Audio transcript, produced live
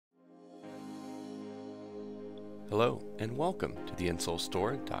Hello and welcome to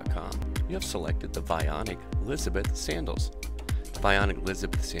TheInsoleStore.com. You have selected the Vionic Lizabeth Sandals. The Vionic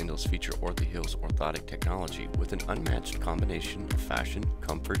Lizabeth Sandals feature Orthaheel's orthotic technology with an unmatched combination of fashion,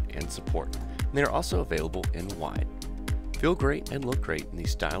 comfort, and support. And they are also available in wide. Feel great and look great in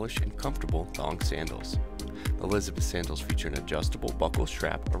these stylish and comfortable thong sandals. The Lizabeth sandals feature an adjustable buckle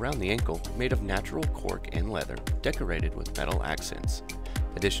strap around the ankle made of natural cork and leather, decorated with metal accents.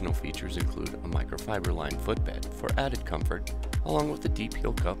 Additional features include a microfiber-lined footbed for added comfort, along with a deep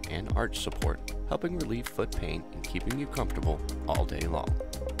heel cup and arch support, helping relieve foot pain and keeping you comfortable all day long.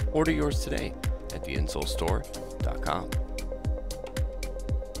 Order yours today at TheInsoleStore.com.